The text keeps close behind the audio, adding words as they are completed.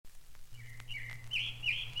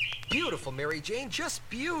beautiful, Mary Jane, just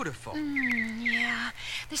beautiful. Yeah,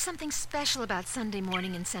 there's something special about Sunday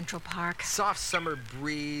morning in Central Park. Soft summer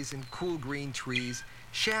breeze and cool green trees,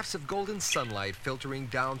 shafts of golden sunlight filtering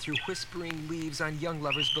down through whispering leaves on young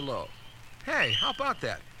lovers below. Hey, how about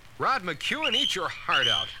that? Rod McEwen, eat your heart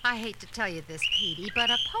out. I hate to tell you this, Petey, but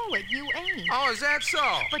a poet you ain't. Oh, is that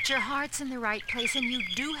so? But your heart's in the right place, and you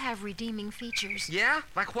do have redeeming features. Yeah?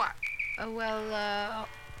 Like what?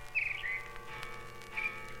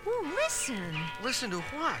 Ooh, listen. Listen to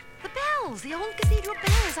what? The bells, the old cathedral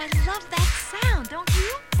bells. I love that sound, don't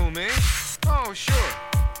you? Who, me? Oh, sure.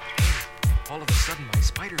 Hey, all of a sudden, my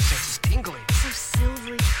spider sense is tingling. So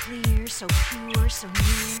silvery clear, so pure, so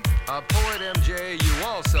near. A poet, MJ, you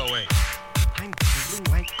also ain't. I'm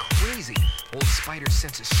tingling like crazy. Old spider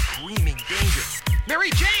sense is screaming danger. Mary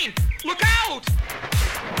Jane, look out!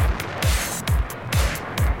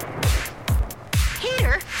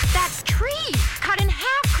 Peter, that tree cut in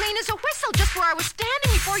half clean as a whistle just where I was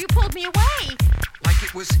standing before you pulled me away. Like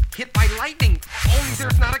it was hit by lightning, only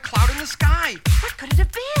there's not a cloud in the sky. What could it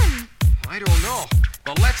have been? I don't know,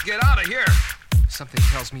 but let's get out of here. Something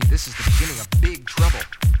tells me this is the beginning of big trouble.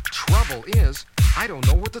 Trouble is, I don't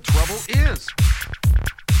know what the trouble is.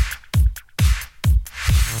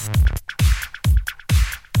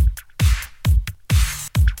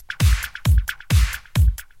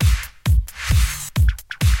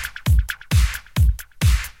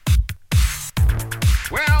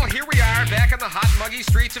 Well, here we are, back in the hot, muggy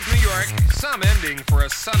streets of New York. Some ending for a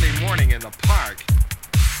Sunday morning in the park.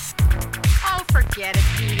 Oh, forget it,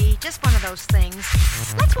 Petey. Just one of those things.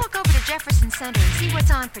 Let's walk over to Jefferson Center and see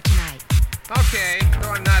what's on for tonight. Okay,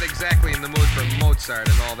 though I'm not exactly in the mood for Mozart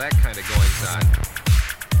and all that kind of goings-on.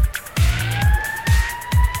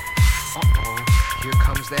 Uh-oh, here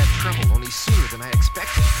comes that trouble, only sooner than I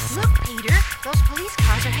expected. Look, Peter, those police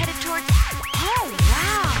cars are headed towards... Oh,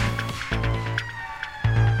 wow!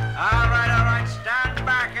 All right, stand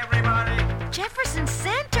back, everybody. Jefferson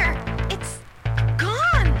Center! It's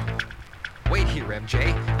gone! Wait here,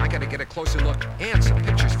 MJ. I gotta get a closer look and some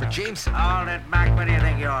pictures for Jameson. Hold it, Mac. Where do you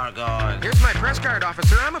think you're going? Here's my press card,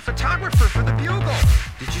 officer. I'm a photographer for the Bugle.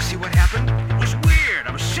 Did you see what happened? It was weird.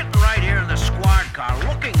 I was sitting right here in the squad car,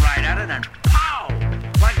 looking right at it, and pow!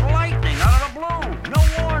 Like lightning out of the blue. No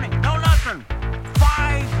warning, no nothing.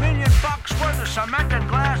 $5 million worth of cemented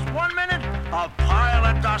glass 1 minute, a pile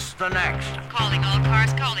of dust the next. Calling all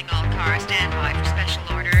cars. Stand by for special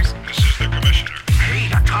orders. This is the commissioner. Hey,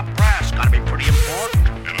 the top brass. Gotta be pretty important.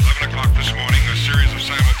 At 11 o'clock this morning, a series of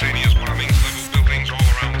simultaneous bombings leveled buildings all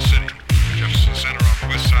around the city. Jefferson Center on the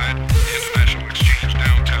west side, the International Exchange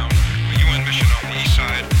downtown, the UN mission on the east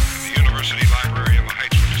side, and the University Library in the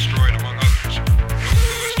Heights were destroyed, among others. No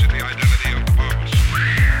clue as to the identity of the bombers.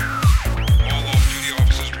 All off-duty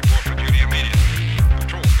officers report for duty immediately.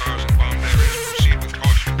 Patrol cars in bombed areas proceed with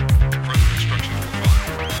caution. Further instructions will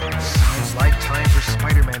follow. Sounds like time for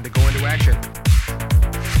Spider-Man to go into action.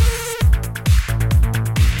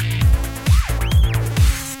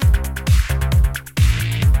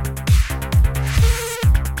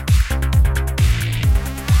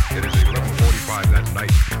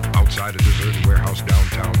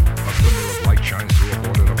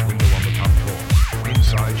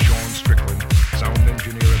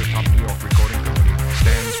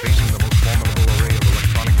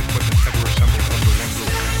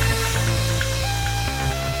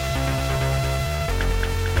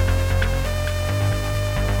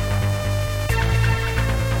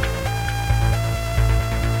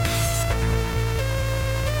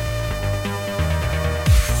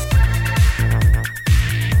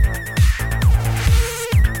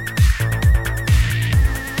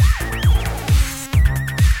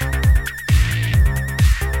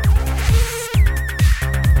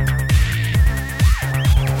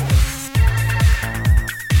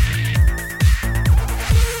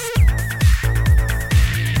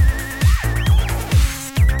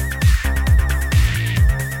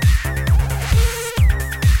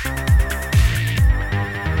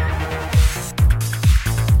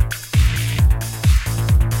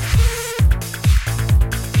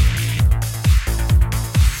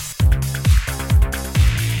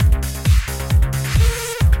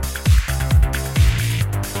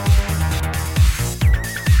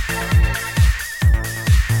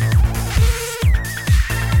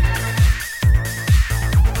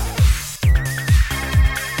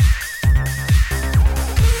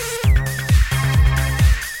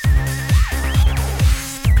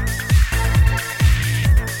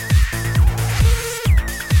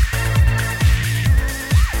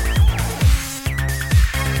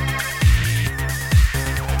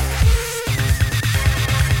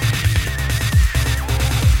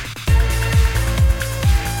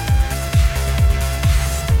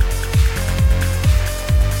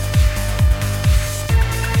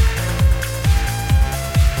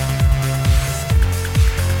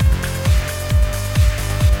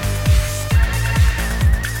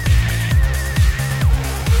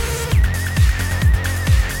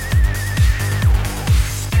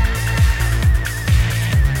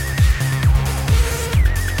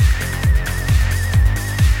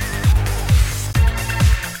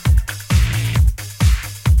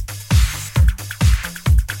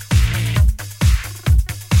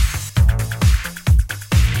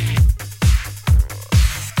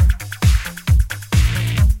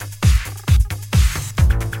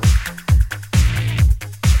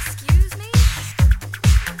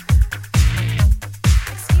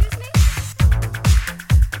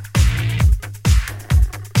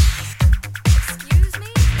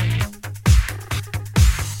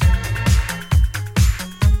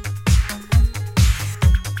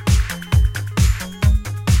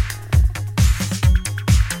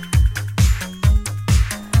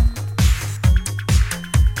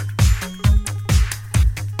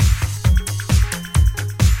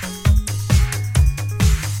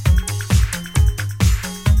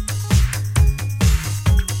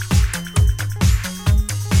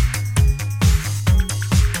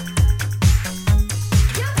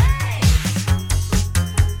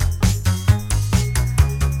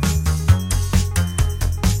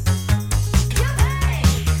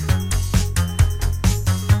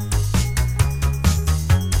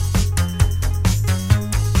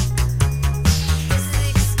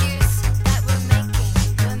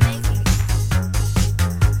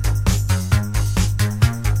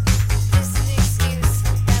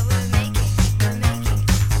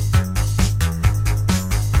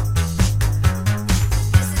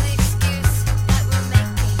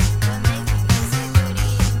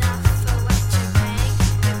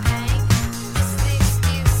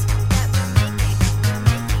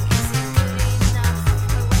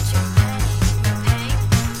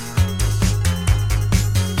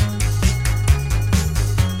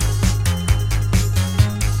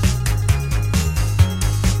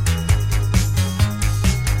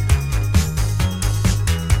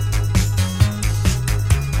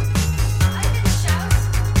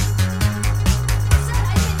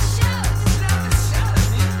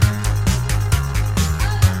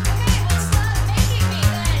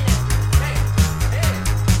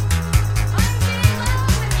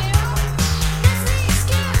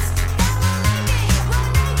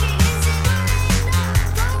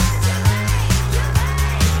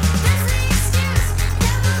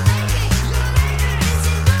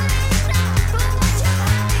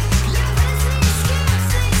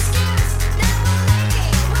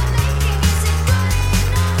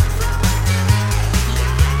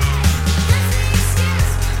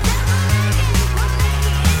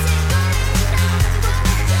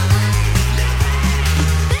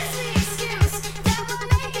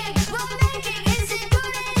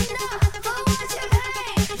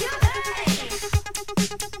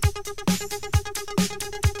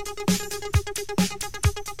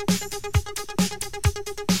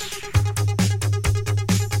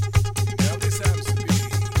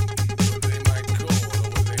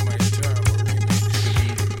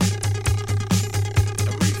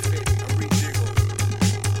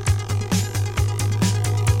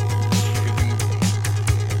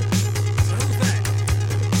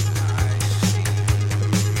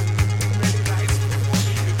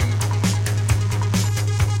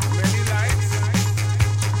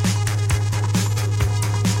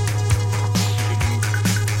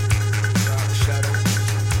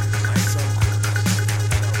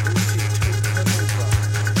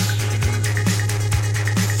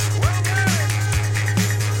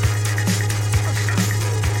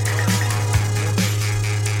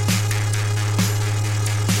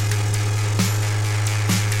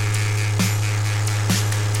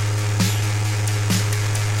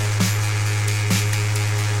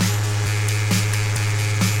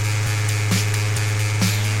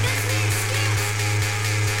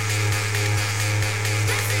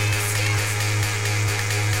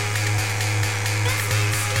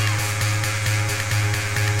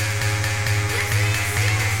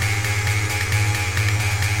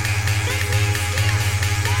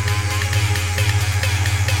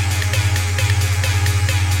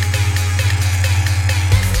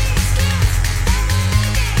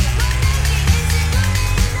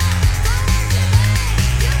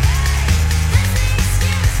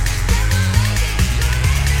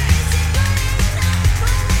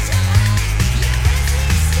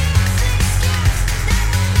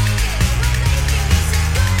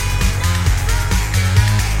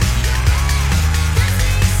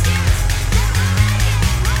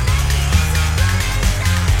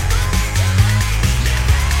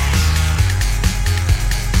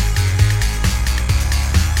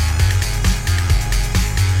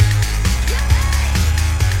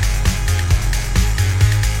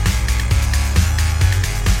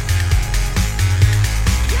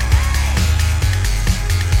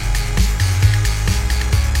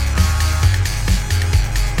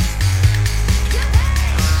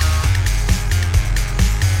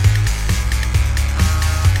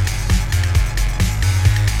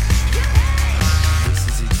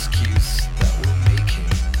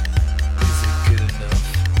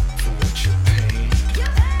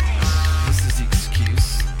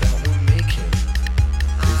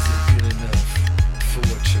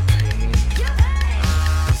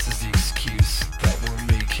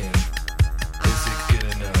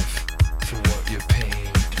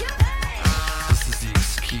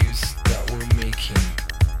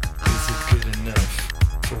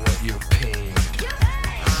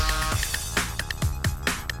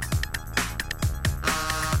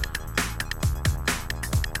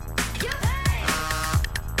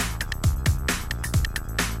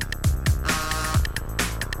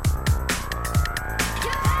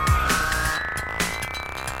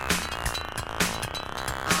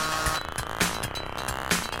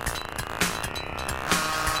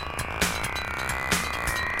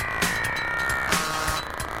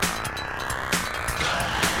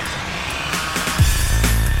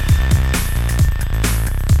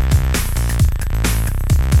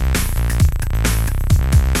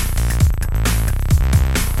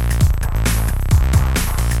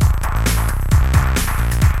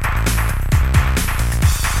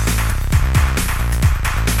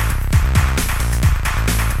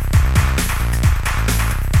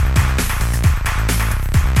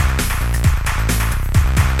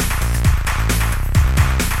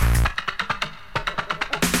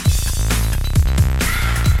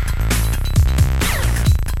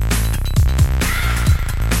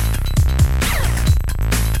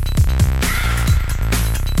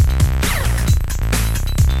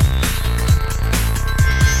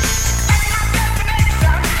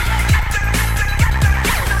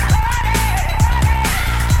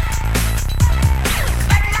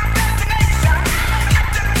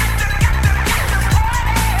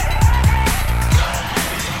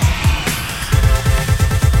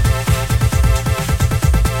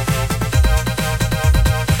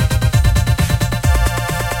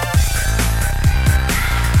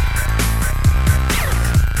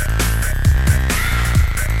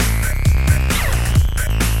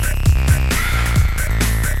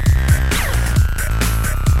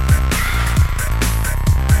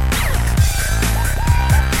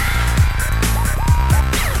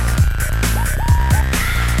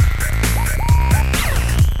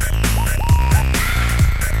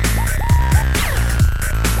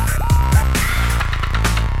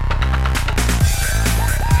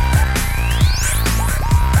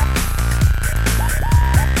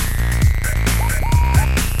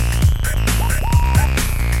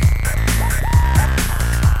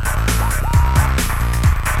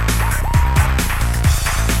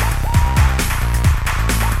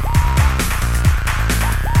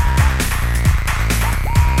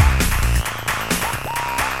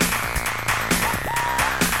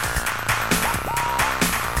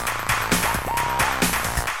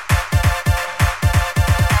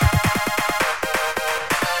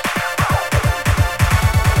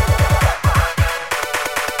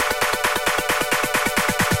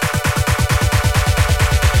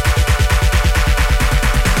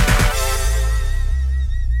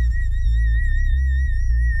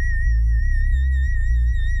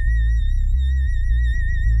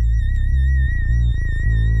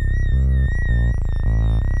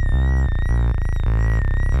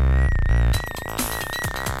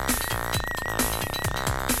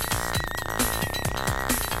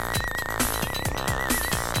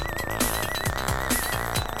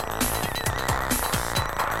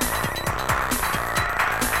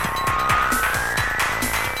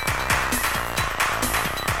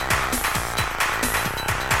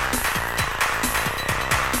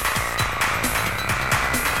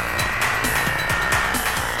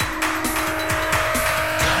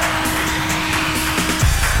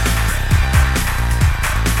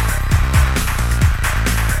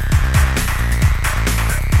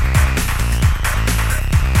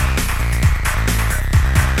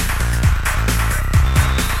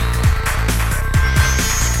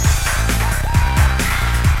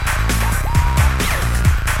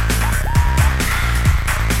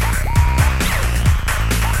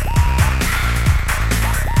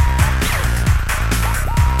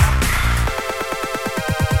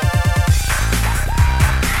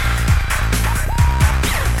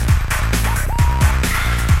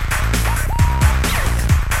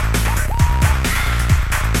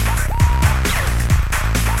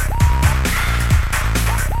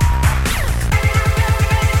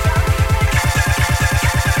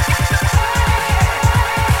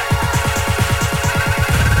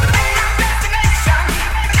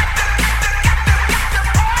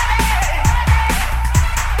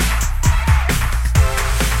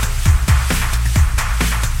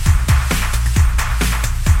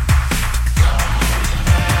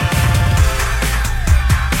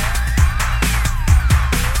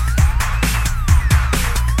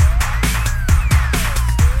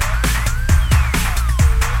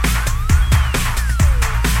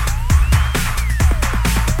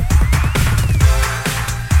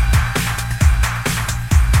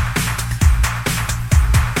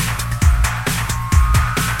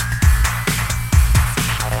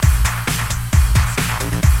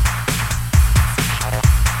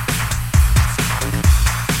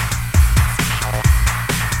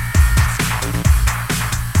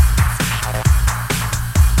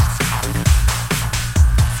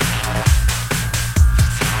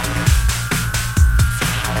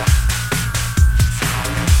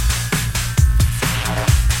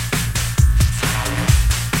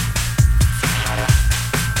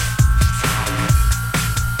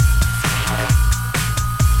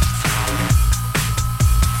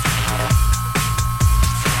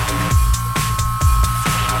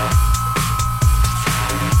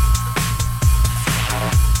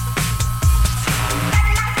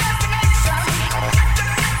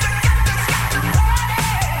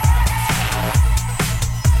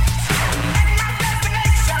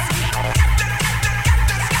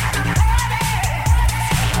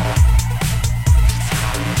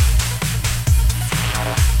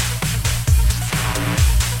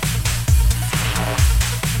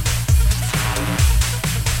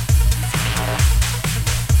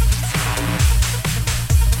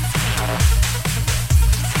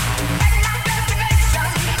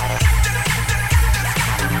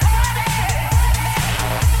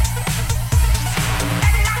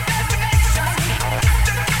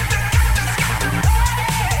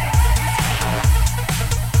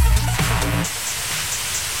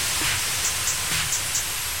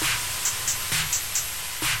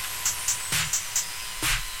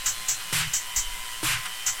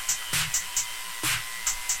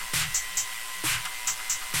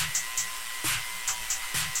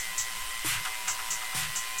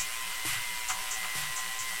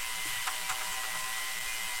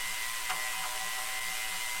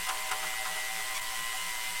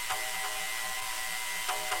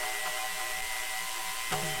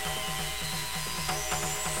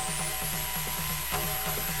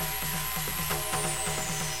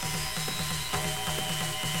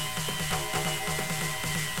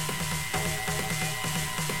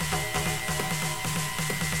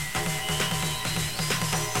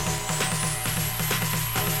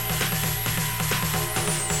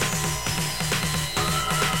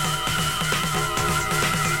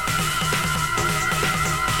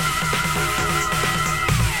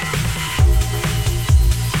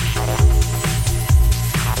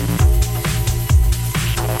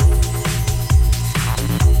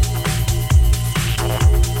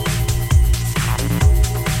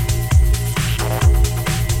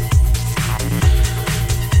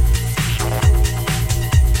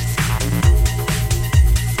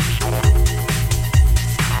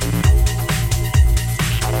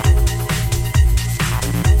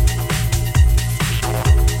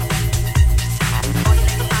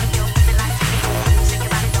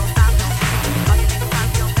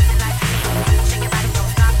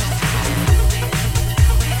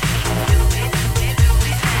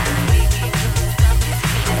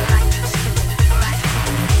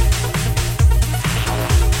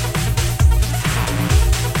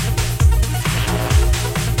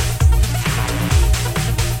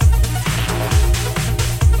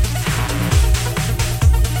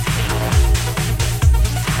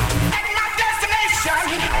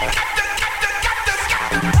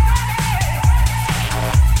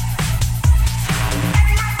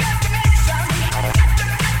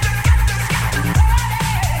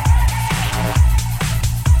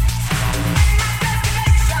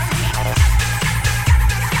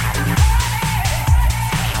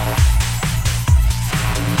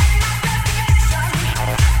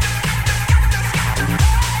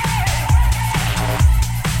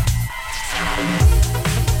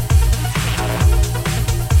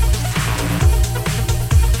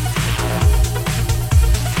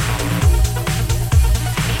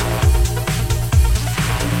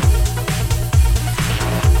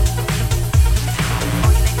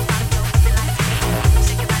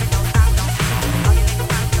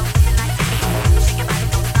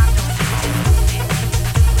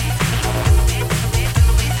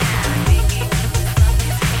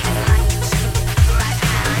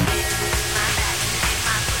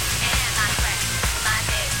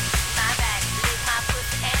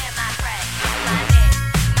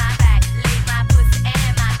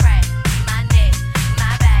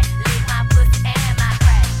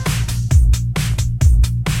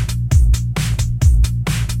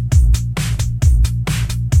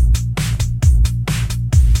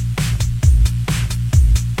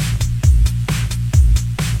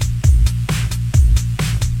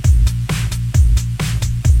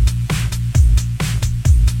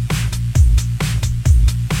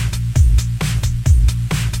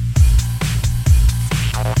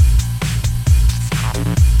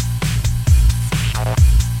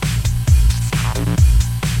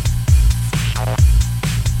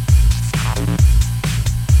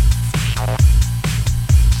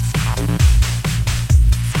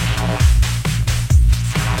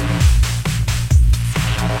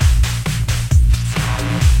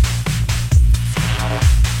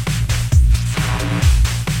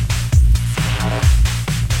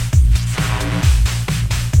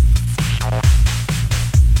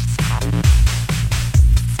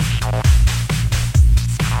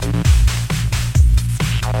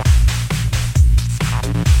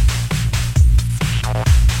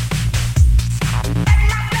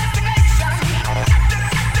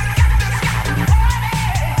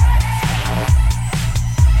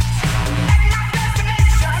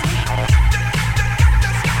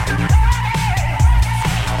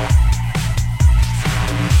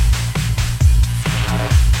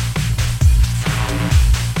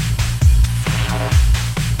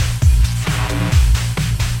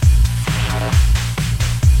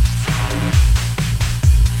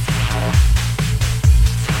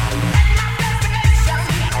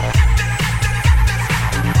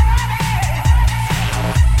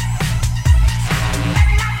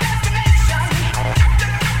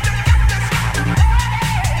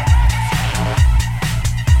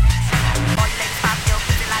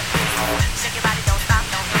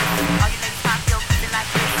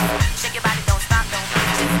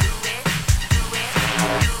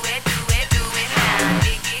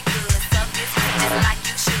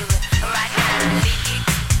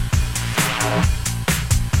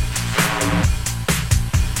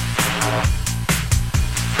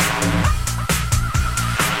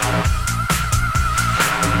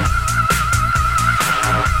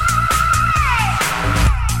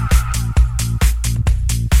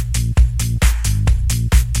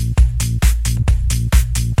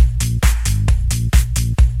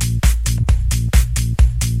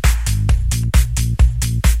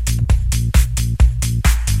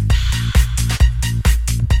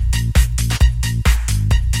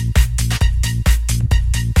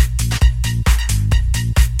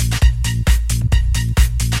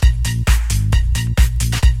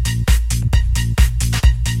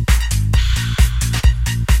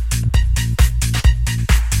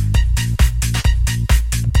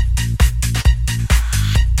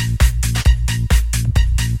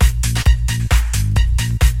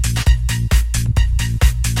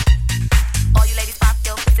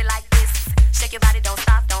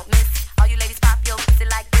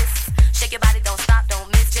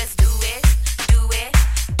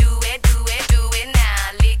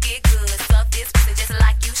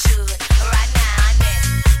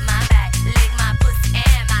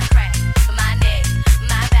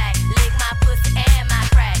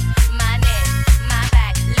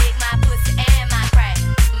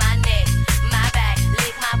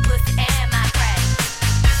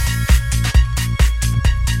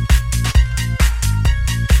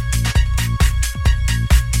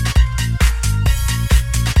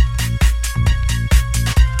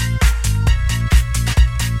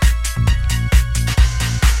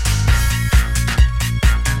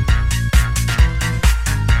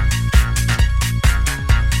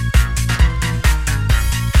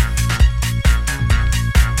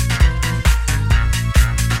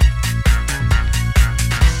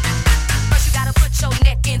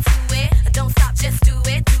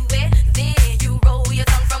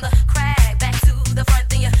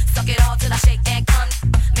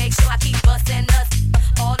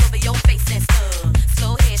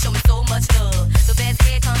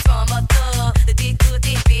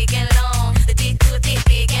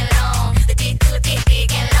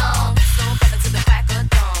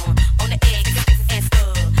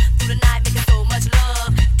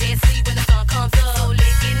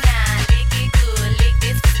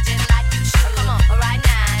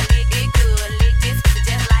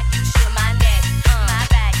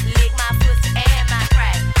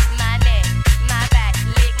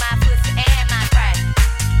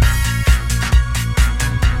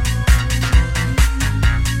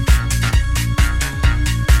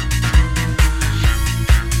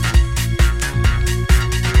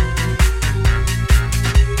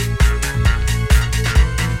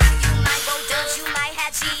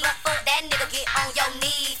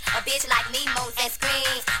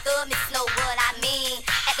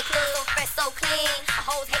 so clean.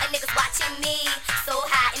 Hoes hating niggas watching me. So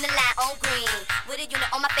high in the line on green. With a unit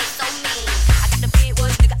on my face so mean. I got the big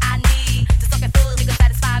words, nigga, I need. To suck and full, nigga,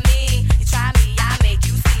 satisfy me. You try me, I make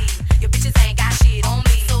you see. Your bitches ain't got shit on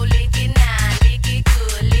me. So lick it now, lick it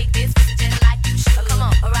good. Lick this pussy just like you should. Come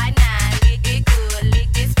on, right now, lick it good. Lick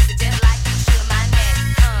this pussy just like you should. My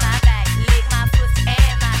neck, my back, lick my pussy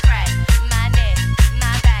and my crack. My neck,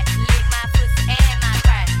 my back, lick my pussy and my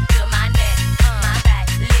crack. To my neck, my back,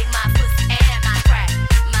 lick my pussy and my crack.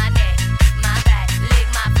 My neck, my back, lick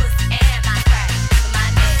my pussy and my crack. My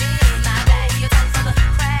neck, my back, you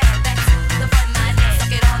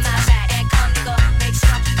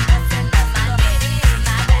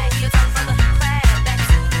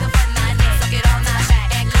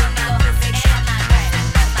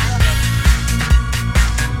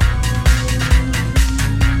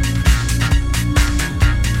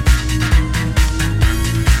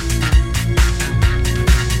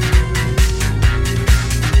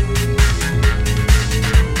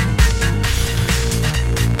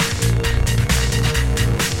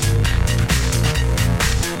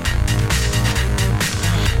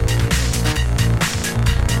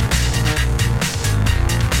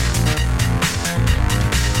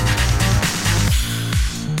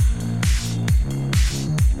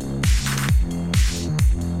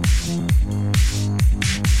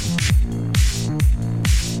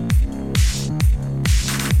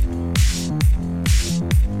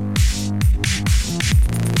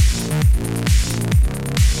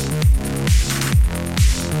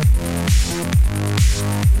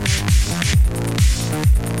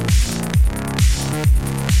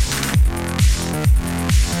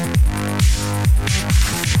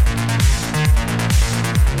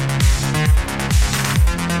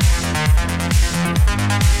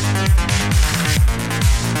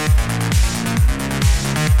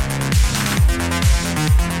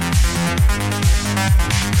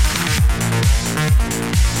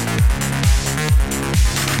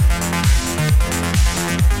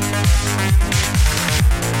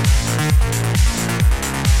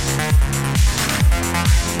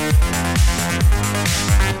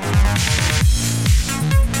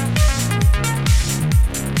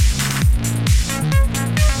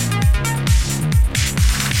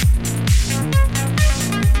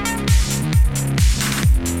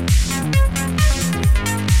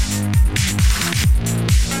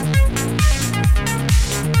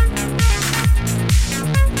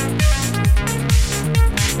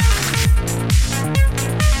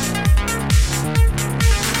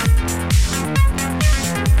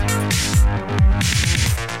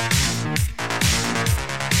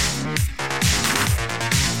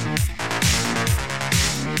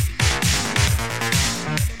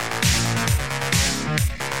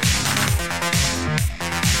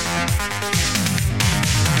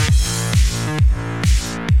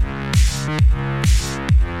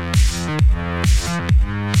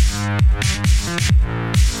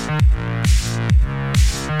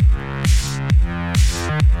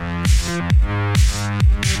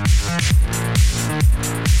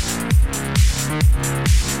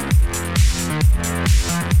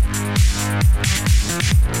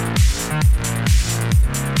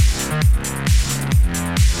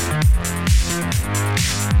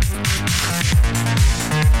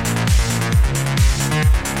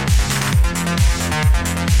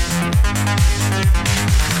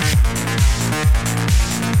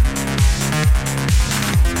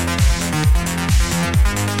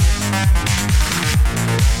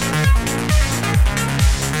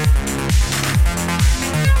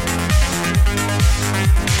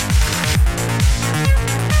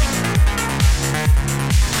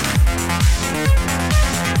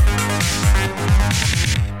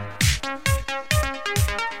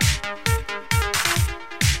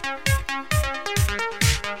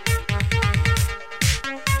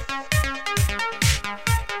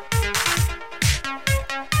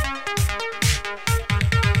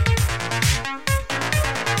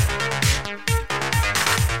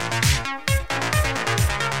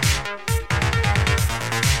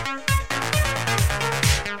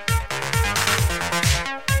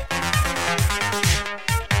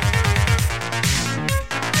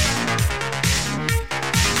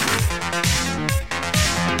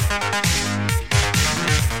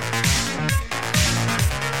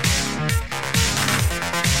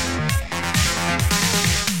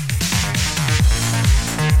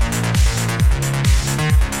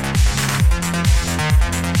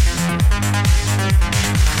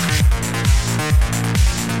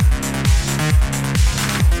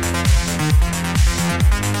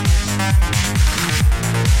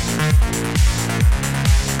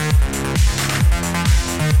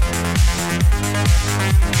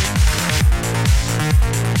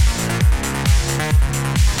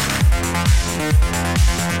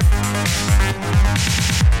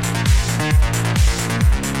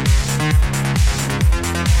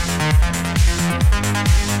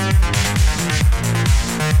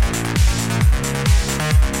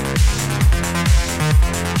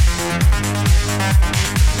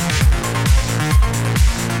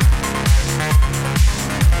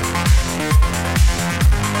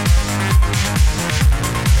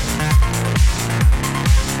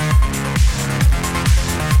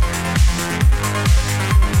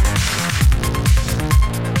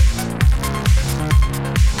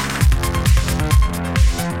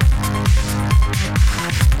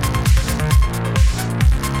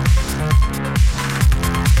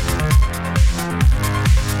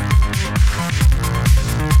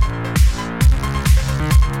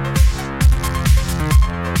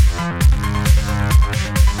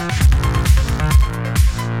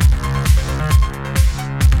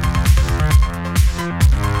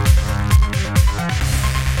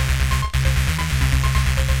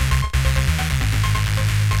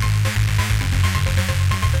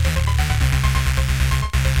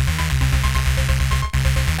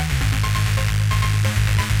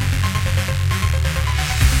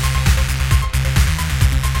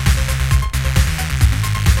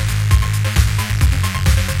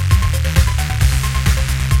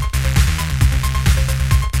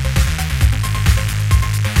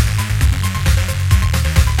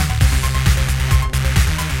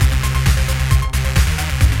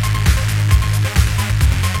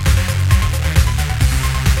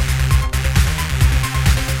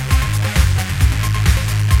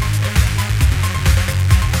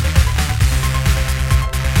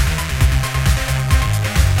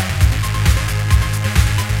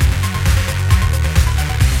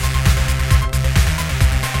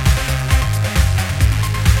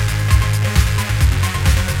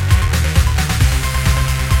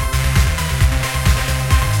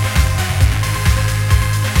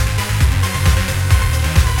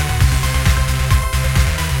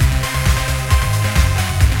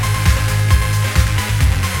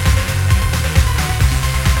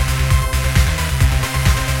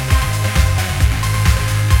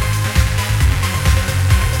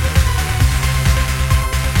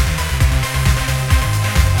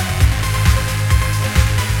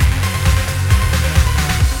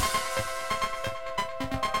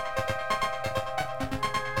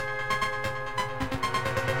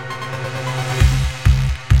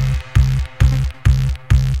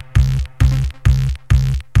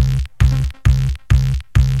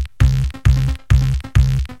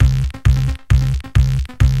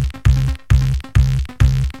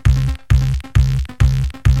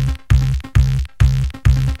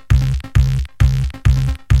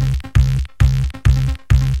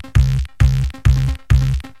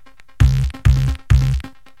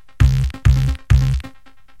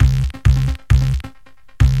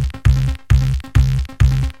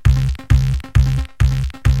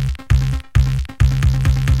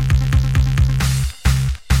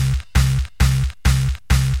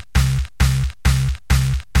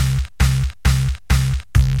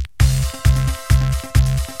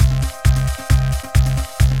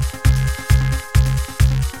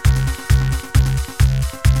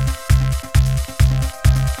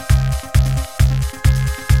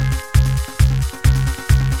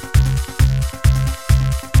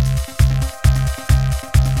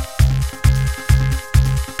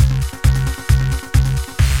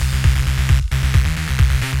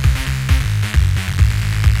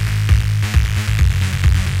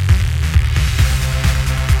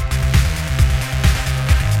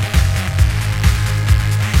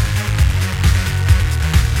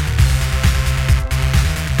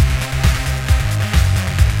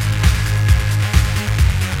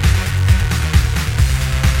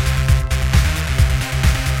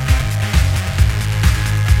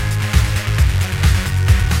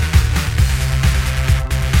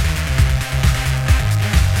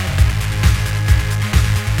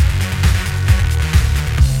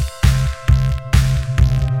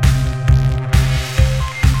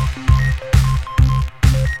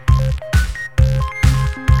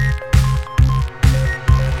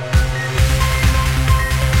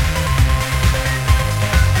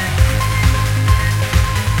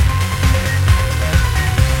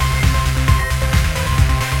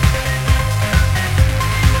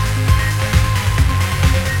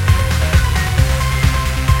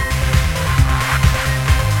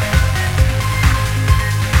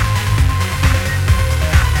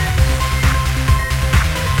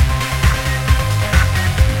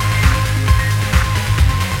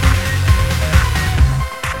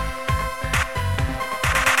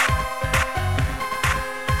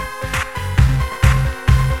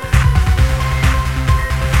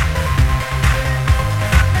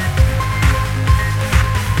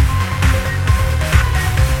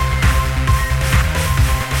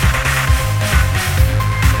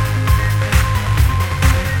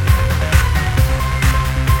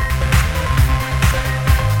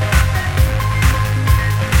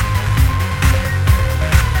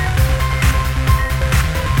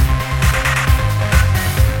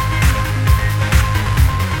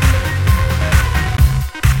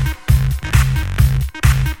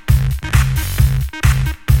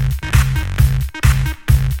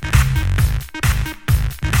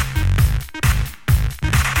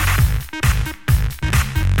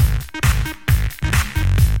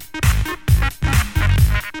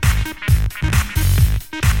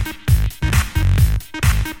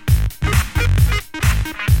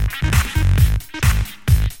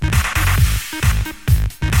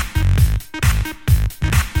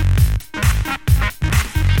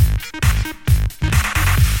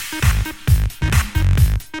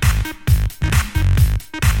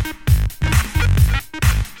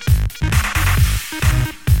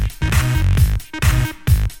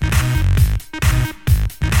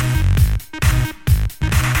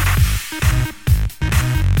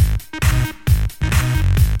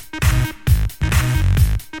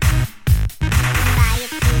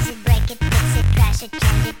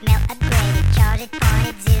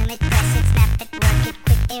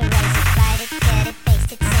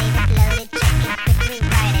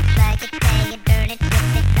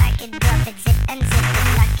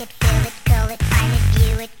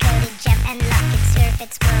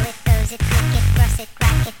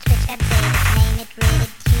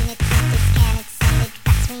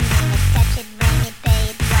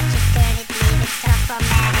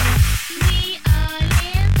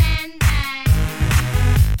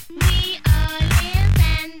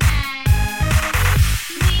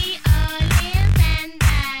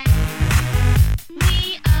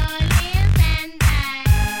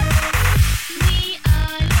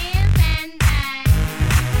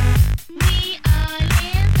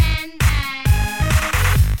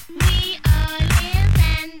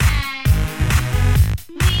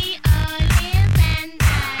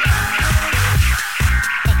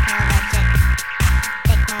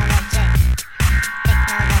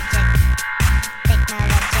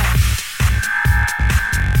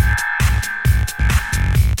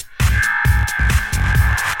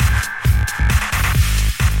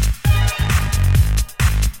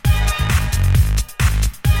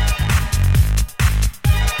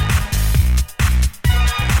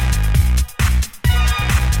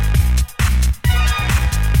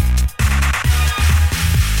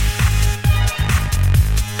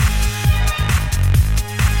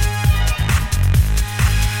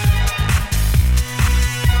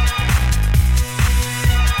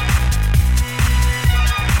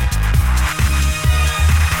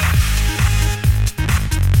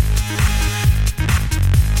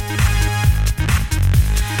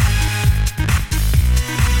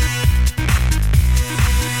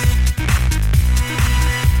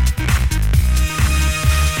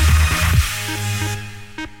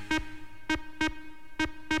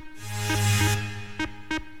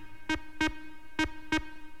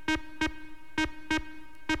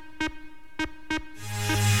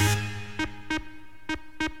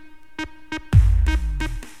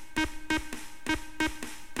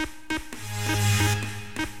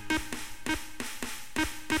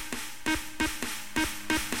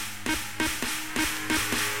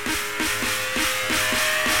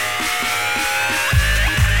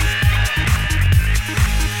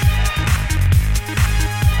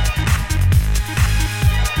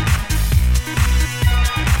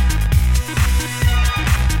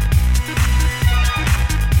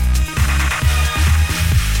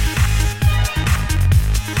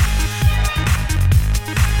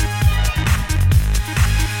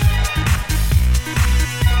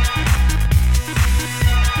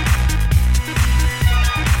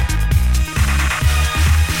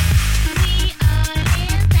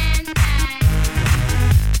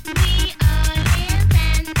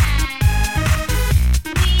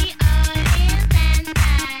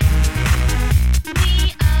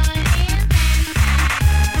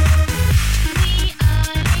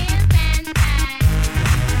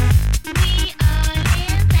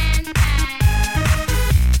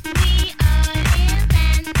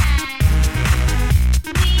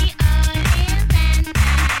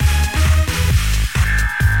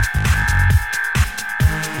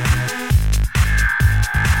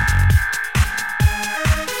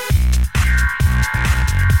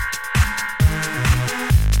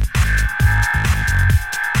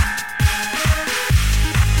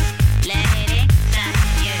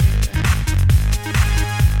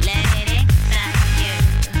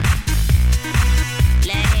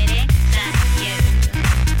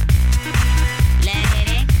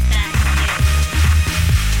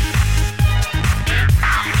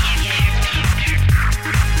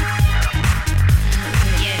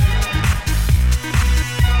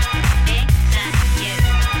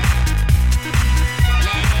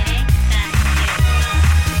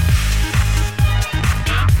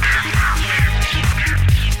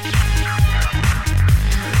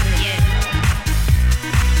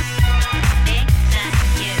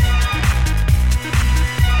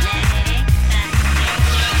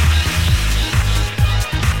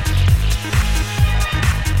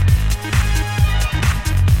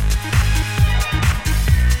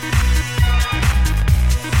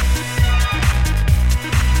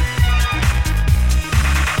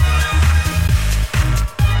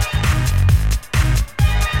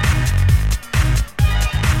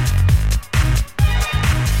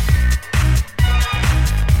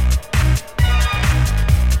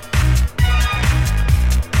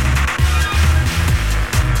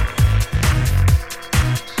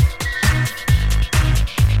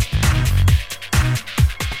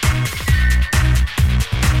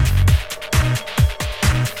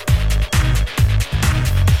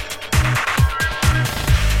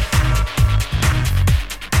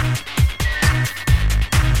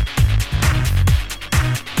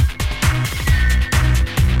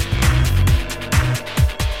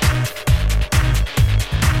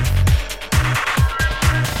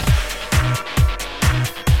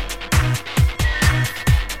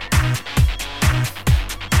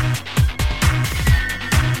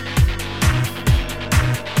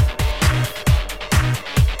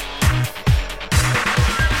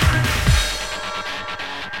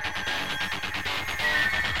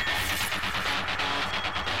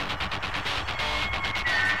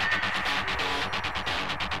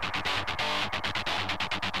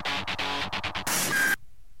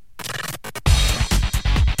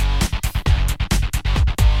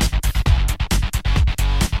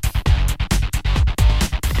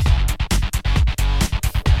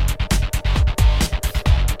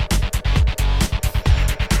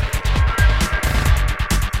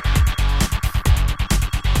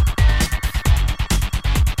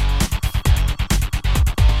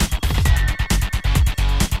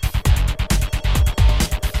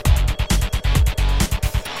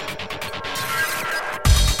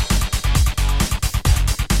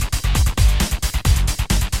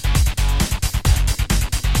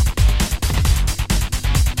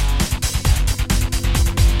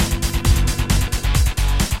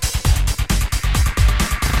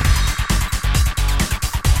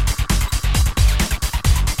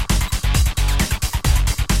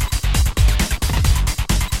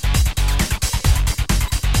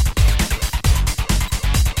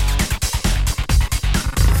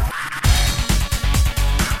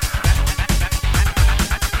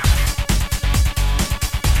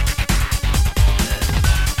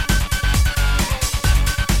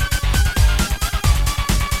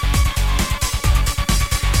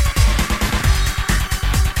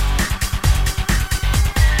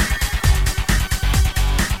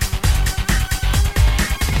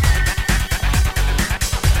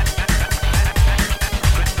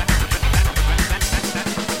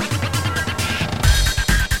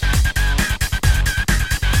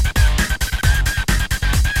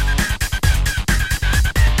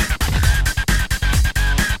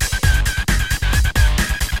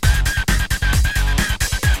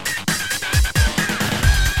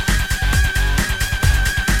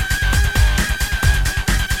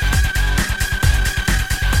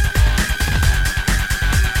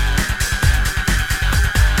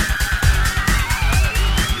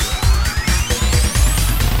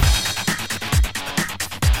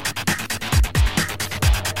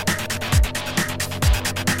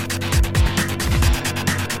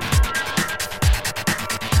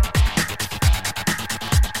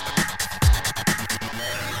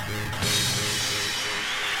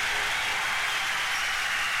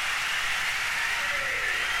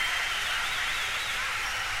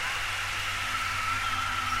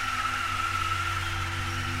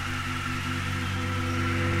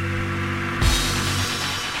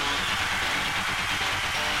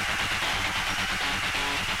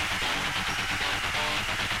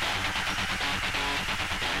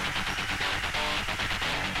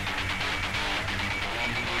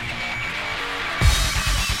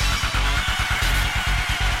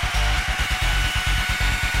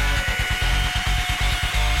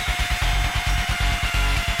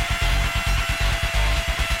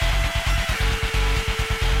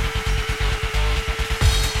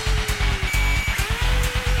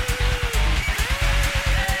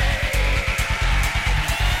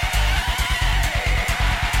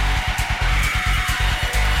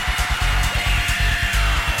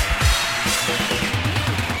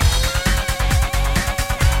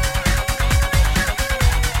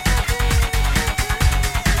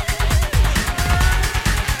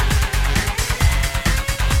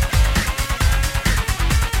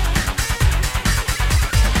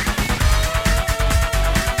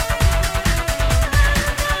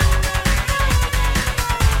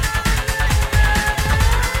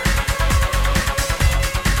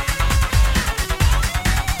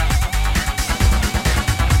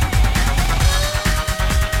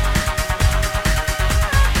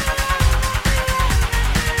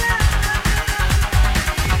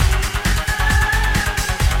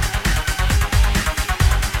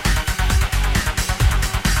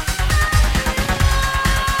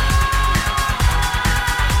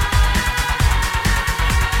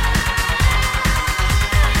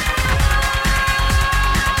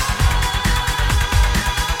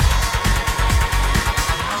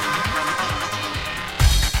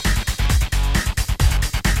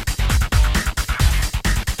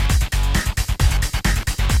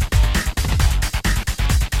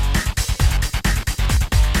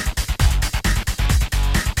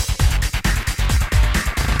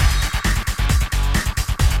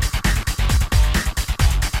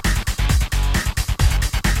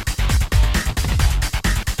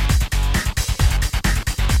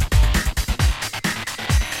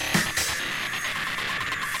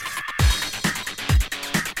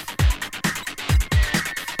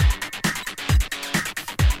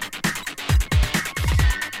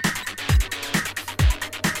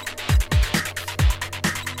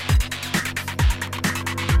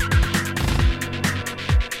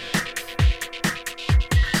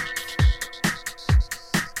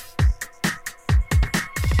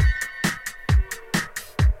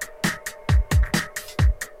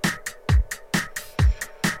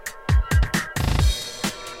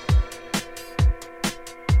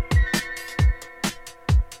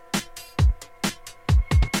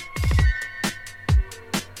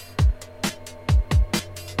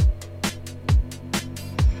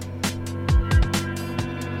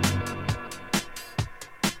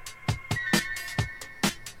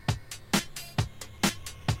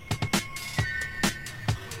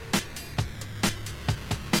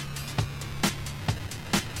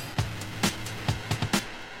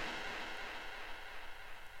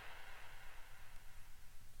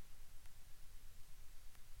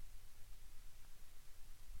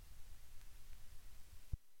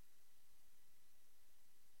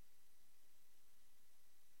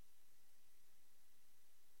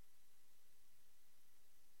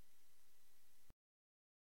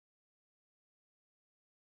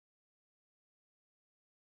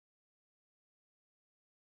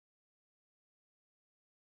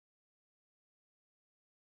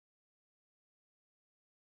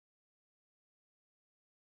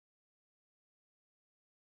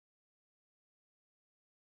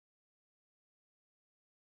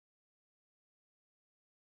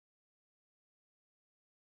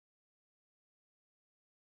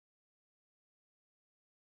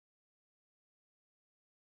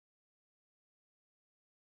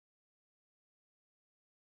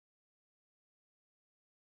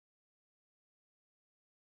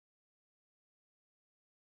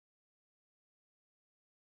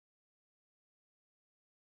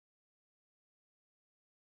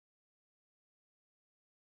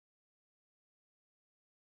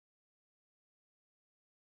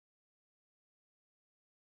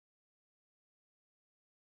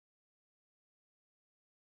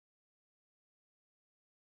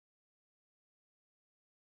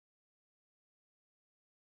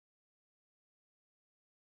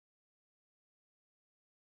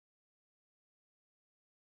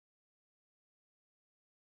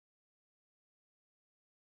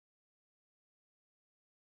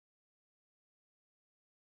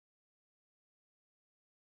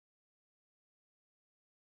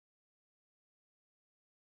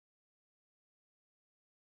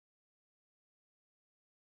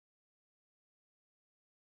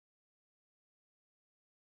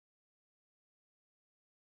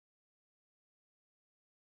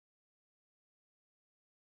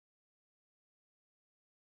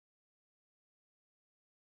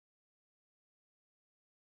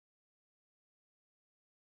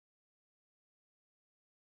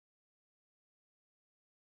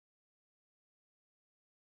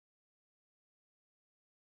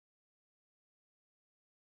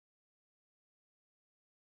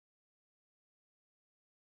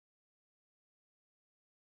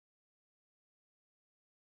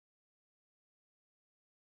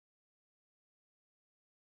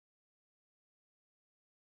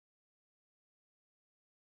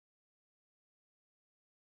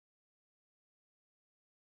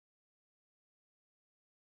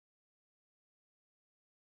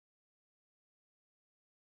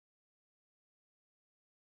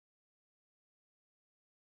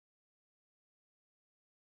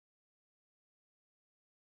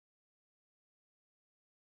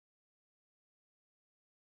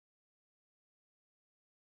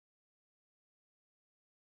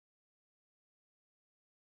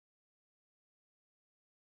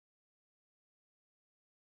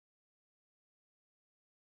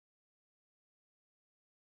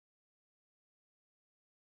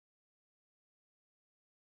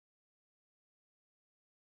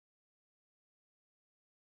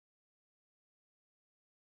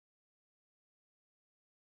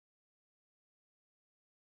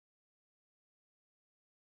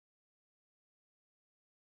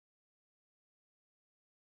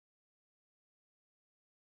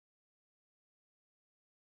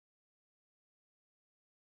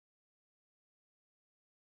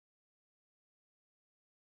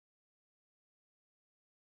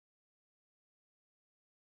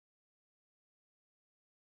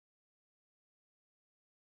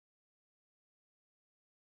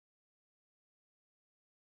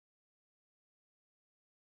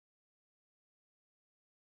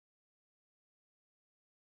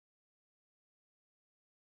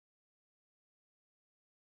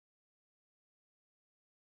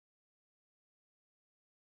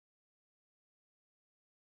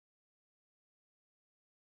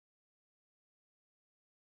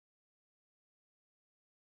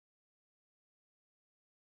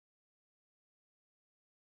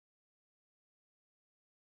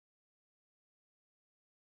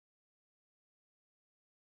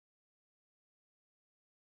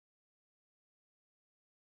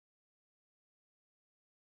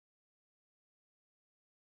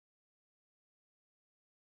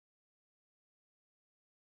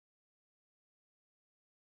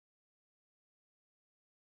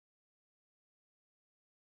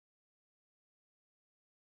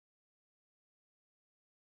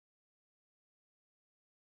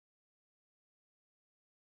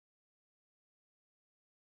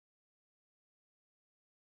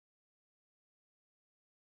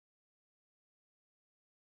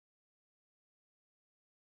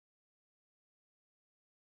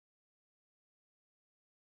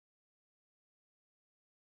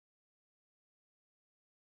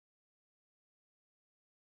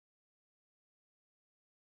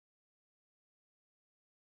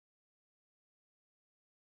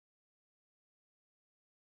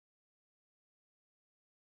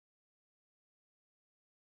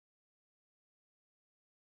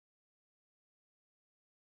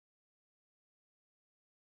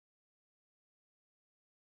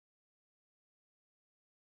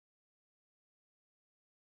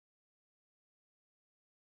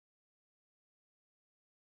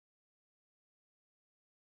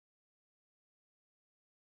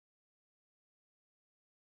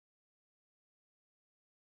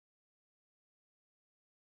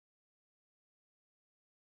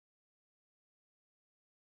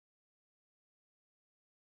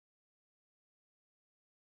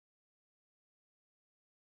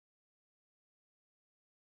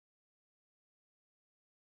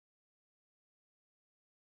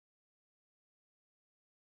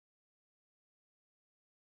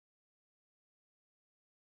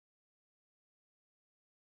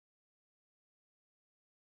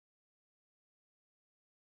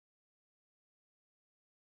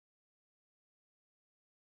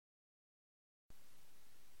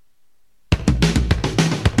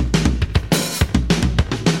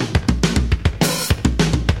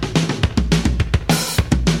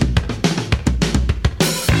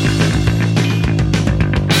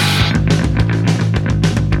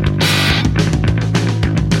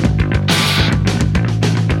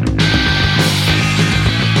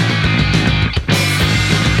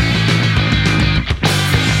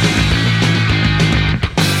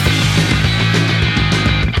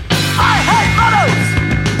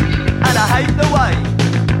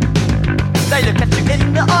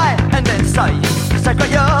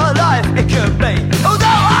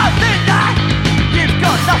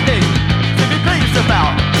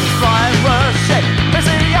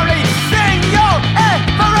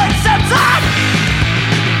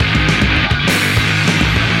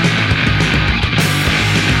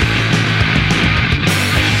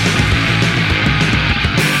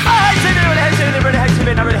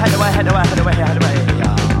They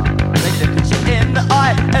look at you in the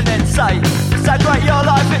eye and then say, so great your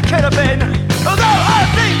life it could have been. Although I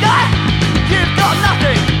think that you've got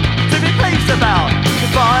nothing to be pleased about.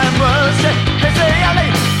 Cause by and worship is the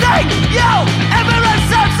only thing you'll ever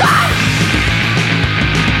associate.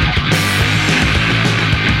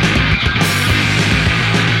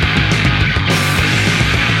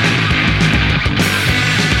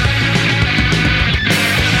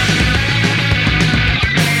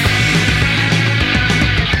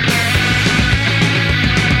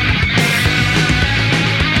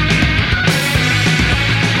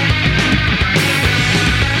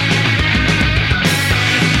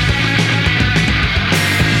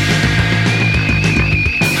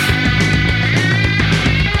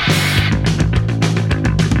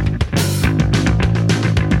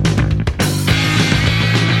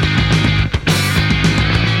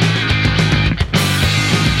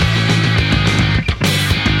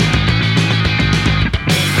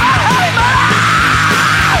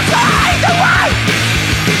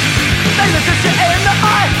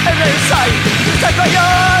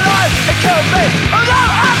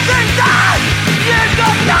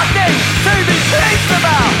 Nothing to be pleased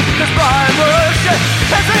about, 'cause by worship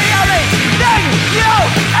is the only